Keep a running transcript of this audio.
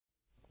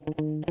Hi,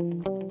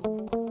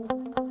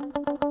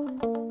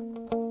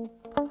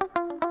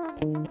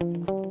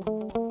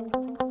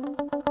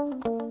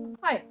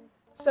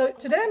 so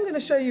today I'm going to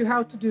show you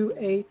how to do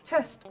a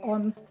test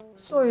on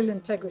soil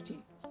integrity.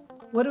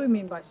 What do we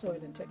mean by soil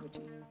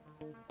integrity?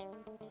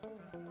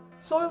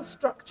 Soil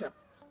structure.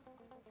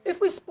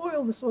 If we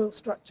spoil the soil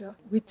structure,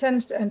 we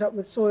tend to end up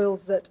with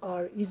soils that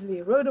are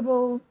easily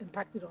erodible,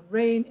 impacted on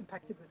rain,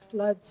 impacted with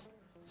floods.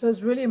 So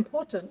it's really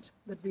important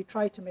that we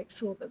try to make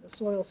sure that the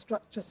soil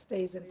structure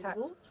stays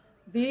intact.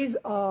 These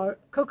are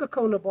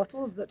Coca-Cola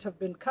bottles that have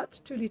been cut,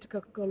 2-litre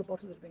Coca-Cola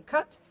bottles that have been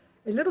cut.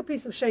 A little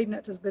piece of shade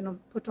net has been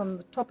put on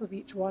the top of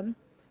each one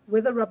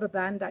with a rubber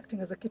band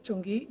acting as a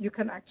kichungi. You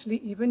can actually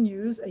even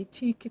use a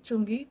tea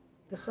kichungi,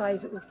 the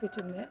size it will fit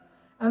in there.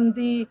 And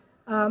the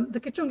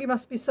kichungi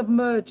must be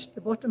submerged,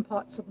 the bottom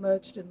part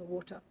submerged in the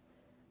water.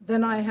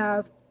 Then I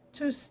have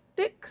 2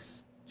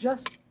 sticks,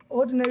 just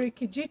ordinary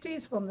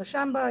kijitis from the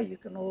shamba.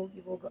 You've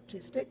all got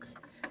 2 sticks.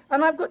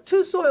 And I've got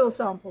 2 soil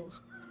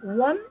samples.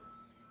 One,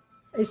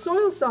 a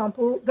soil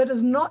sample that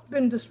has not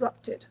been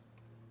disrupted.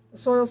 A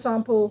soil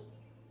sample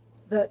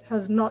that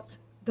has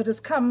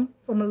come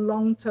from a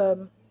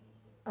long-term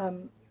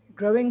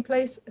growing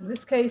place. In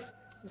this case,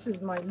 this is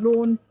my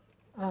lawn,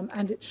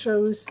 and it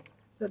shows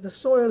that the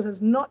soil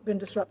has not been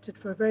disrupted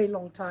for a very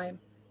long time.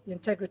 The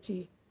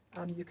integrity,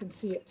 you can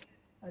see it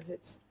as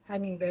it's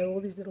hanging there, all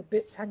these little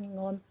bits hanging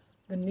on,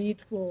 the need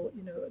for,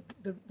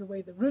 the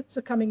way the roots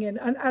are coming in.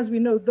 And as we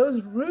know,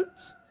 those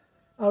roots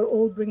are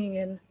all bringing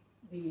in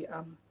the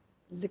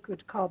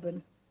liquid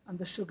carbon and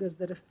the sugars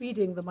that are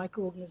feeding the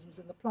microorganisms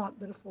in the plant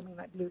that are forming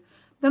that glue.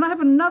 Then I have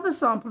another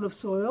sample of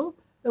soil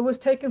that was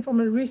taken from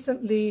a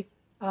recently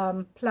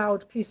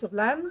ploughed piece of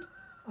land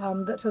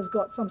that has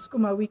got some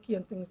skumawiki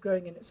and things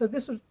growing in it. So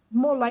this would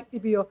more likely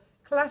be your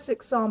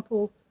classic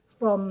sample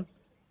from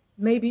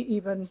maybe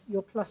even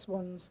your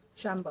 +1's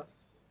shamba.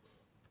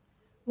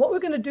 What we're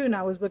going to do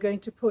now is we're going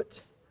to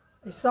put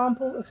a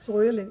sample of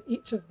soil in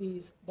each of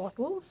these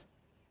bottles,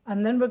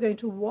 and then we're going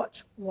to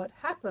watch what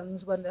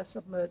happens when they're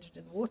submerged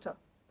in water.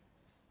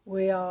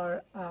 We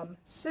are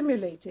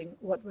simulating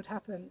what would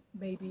happen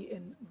maybe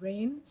in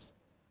rains,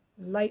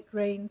 light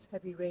rains,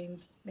 heavy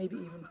rains, maybe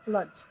even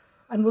floods.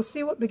 And we'll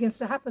see what begins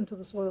to happen to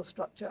the soil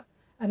structure.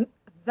 And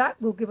that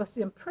will give us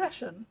the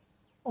impression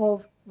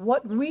of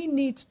what we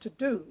need to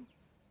do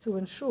to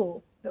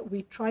ensure that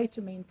we try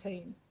to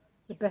maintain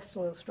the best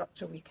soil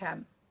structure we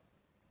can.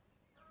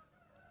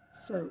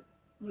 So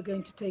we're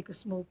going to take a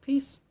small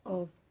piece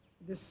of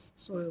this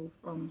soil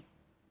from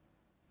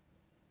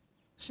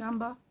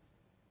shamba.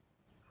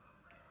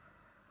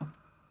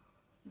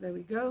 There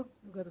we go.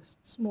 We've got a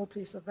small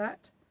piece of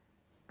that,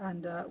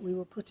 and we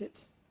will put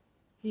it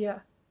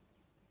here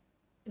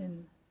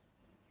in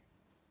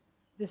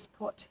this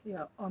pot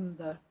here on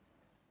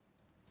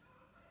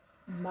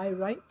my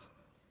right,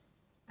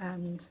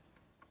 and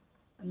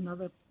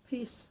another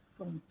piece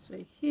from,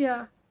 say,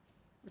 here,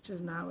 which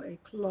is now a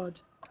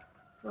clod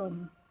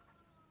from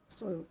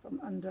soil from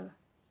under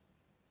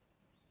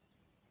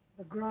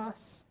the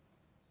grass,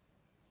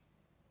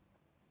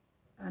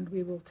 and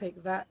we will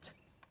take that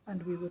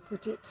and we will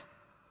put it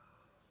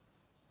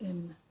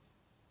in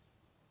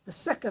the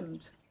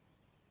second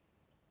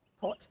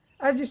pot.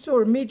 As you saw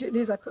immediately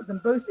as I put them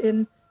both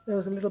in, there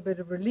was a little bit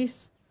of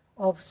release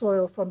of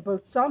soil from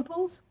both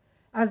samples.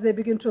 As they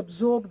begin to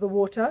absorb the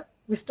water,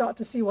 we start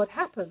to see what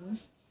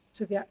happens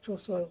to the actual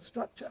soil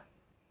structure.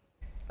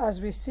 As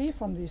we see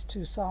from these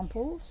 2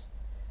 samples,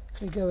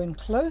 if we go in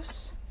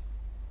close,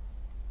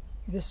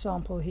 this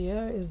sample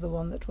here is the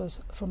one that was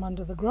from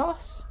under the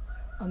grass,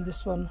 and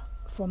this one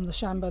from the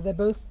shamba. They're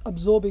both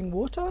absorbing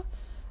water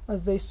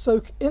as they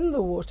soak in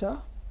the water.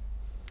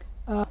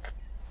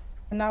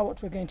 Now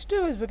what we're going to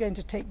do is we're going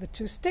to take the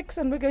 2 sticks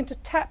and we're going to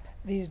tap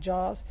these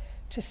jars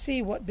to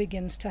see what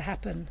begins to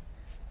happen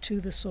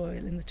to the soil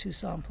in the 2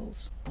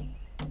 samples.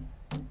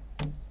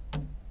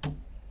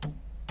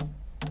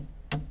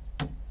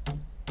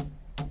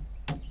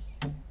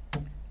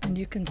 And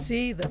you can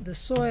see that the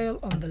soil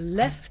on the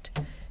left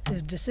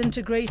is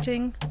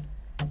disintegrating,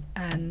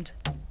 and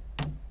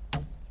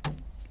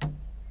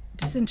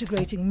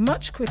disintegrating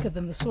much quicker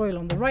than the soil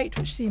on the right,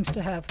 which seems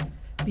to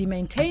be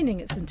maintaining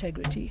its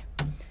integrity.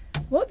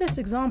 What this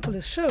example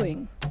is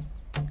showing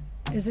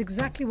is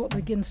exactly what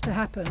begins to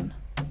happen.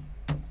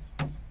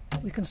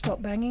 We can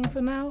stop banging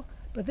for now,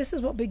 but this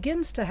is what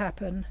begins to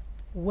happen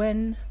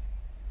when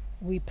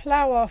we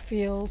plough our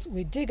fields,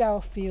 we dig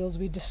our fields,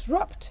 we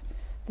disrupt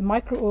the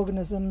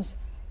microorganisms,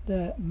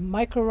 the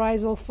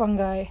mycorrhizal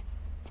fungi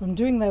from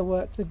doing their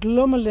work, the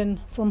glomalin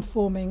from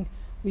forming.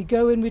 We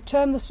go in, we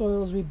turn the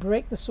soils, we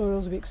break the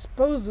soils, we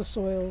expose the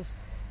soils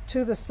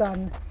to the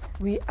sun,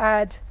 we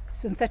add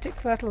synthetic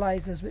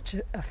fertilizers which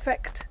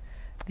affect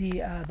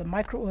the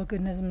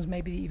microorganisms,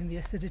 maybe even the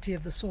acidity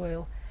of the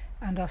soil,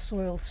 and our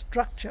soil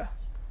structure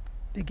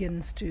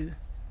begins to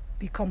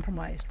be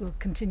compromised. We'll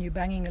continue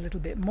banging a little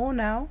bit more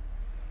now,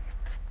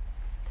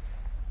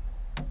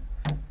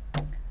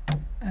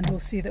 and we'll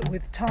see that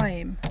with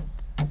time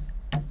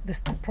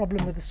the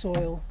problem with the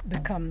soil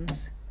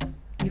becomes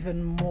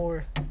even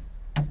more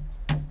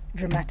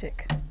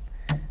dramatic.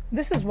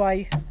 This is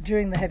why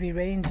during the heavy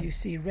rains you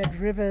see red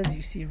rivers,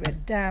 you see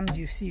red dams,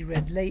 you see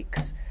red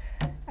lakes,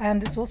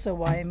 and it's also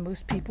why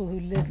most people who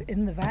live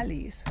in the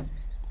valleys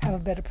have a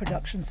better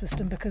production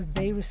system, because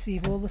they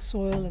receive all the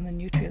soil and the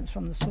nutrients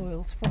from the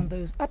soils from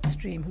those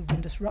upstream who've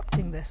been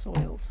disrupting their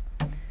soils.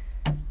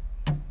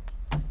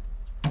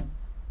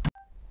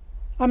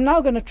 I'm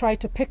now going to try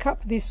to pick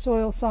up these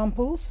soil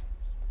samples,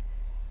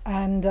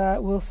 and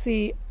we'll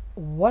see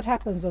what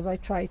happens as I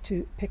try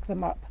to pick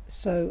them up.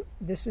 So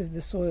this is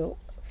the soil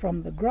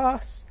from the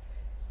grass.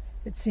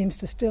 It seems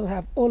to still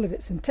have all of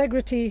its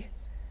integrity.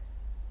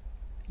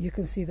 You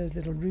can see those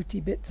little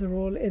rooty bits are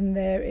all in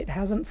there. It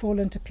hasn't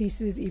fallen to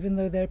pieces, even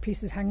though there are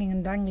pieces hanging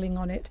and dangling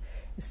on it.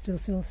 It still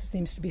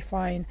seems to be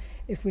fine.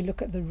 If we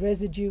look at the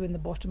residue in the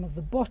bottom of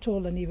the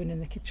bottle, and even in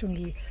the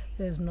kichungi,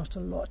 there's not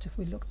a lot. If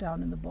we look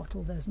down in the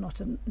bottle, there's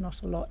not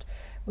a lot.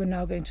 We're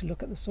now going to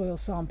look at the soil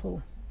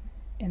sample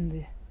in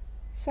the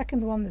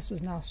second one. This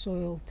was now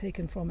soil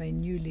taken from a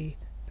newly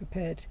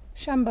prepared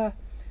shamba,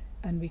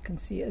 and we can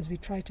see as we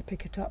try to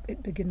pick it up,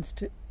 it begins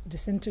to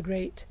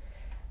disintegrate.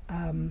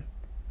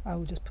 I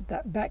will just put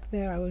that back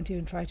there. I won't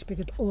even try to pick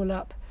it all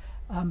up,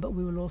 but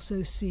we will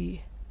also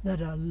see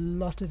that a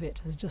lot of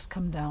it has just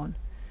come down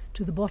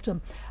to the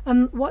bottom.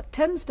 And what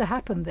tends to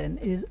happen then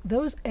is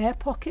those air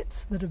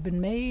pockets that have been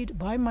made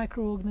by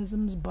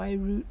microorganisms, by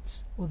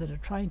roots, or that are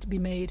trying to be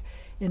made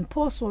in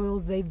poor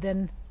soils, they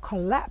then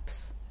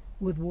collapse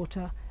with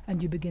water,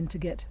 and you begin to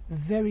get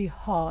very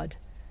hard,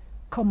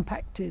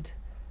 compacted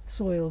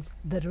soils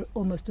that are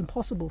almost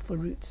impossible for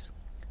roots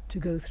to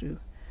go through.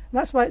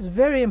 That's why it's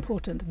very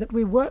important that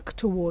we work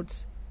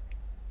towards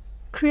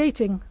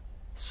creating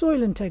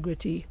soil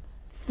integrity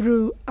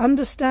through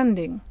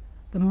understanding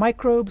the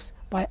microbes,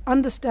 by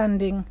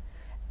understanding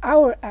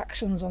our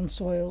actions on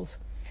soils,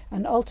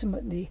 and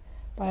ultimately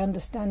by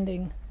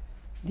understanding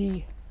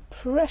the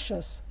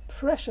precious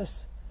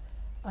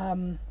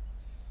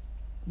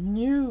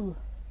new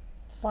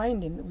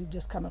finding that we've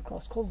just come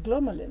across called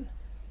glomalin,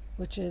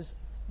 which is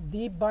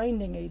the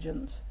binding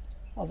agent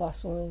of our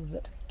soils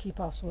that keep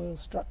our soil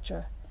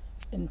structure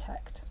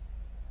intact.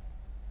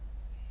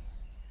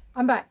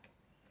 I'm back.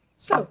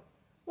 So,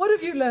 what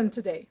have you learned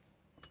today?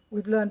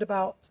 We've learned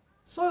about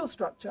soil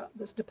structure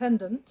that's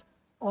dependent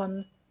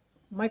on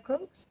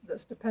microbes,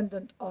 that's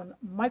dependent on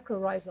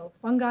mycorrhizal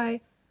fungi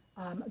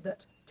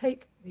that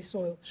take the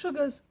soil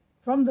sugars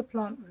from the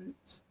plant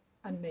roots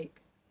and make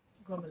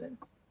glomalin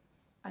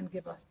and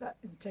give us that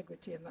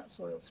integrity in that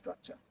soil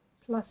structure.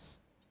 Plus,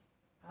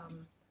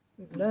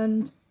 we've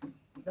learned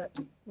that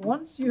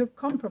once you have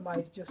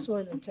compromised your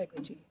soil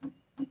integrity,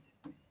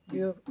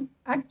 you've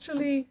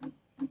actually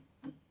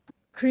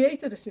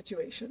created a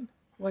situation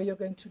where you're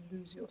going to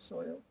lose your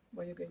soil,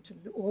 where you're going to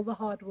all the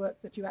hard work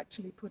that you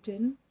actually put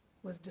in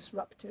was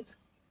disruptive.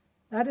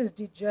 That is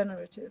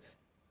degenerative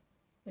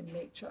in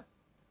nature.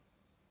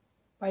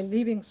 By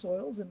leaving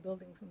soils and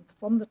building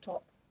from the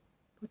top,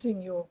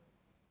 putting your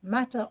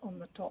matter on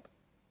the top,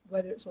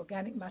 whether it's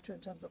organic matter in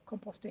terms of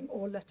composting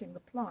or letting the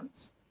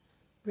plants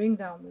bring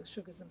down those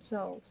sugars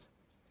themselves,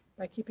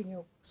 by keeping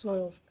your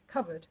soils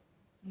covered,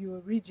 you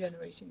are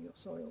regenerating your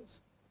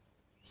soils.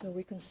 So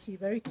we can see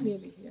very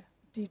clearly here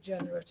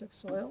degenerative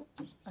soil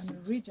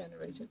and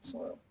regenerated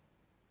soil.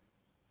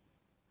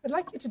 I'd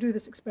like you to do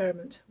this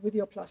experiment with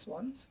your plus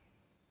ones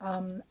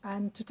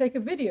and to take a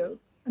video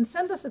and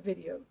send us a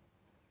video.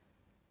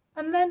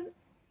 And then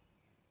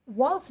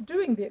whilst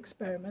doing the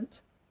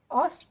experiment,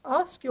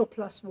 ask your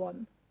plus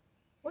one,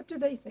 what do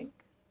they think?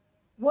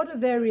 What are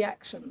their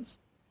reactions?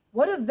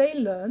 What have they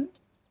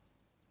learned?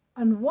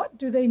 And what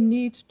do they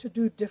need to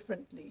do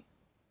differently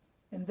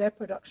in their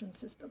production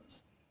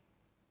systems?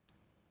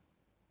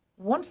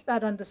 Once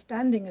that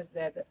understanding is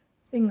there that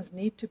things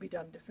need to be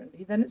done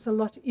differently, then it's a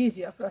lot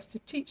easier for us to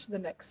teach the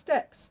next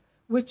steps,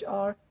 which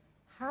are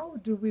how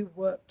do we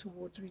work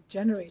towards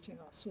regenerating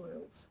our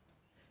soils?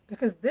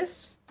 Because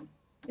this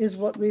is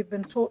what we've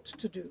been taught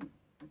to do.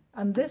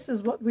 And this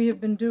is what we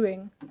have been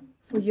doing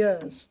for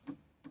years.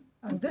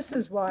 And this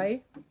is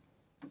why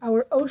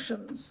our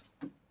oceans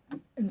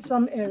in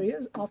some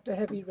areas after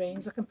heavy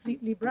rains are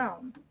completely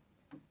brown.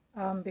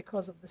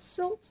 Because of the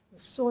silt, the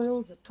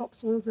soils, the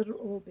topsoils that are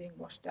all being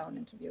washed down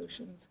into the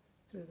oceans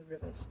through the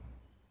rivers.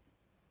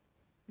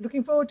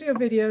 Looking forward to your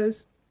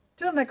videos.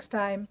 Till next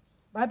time,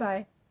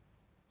 bye-bye.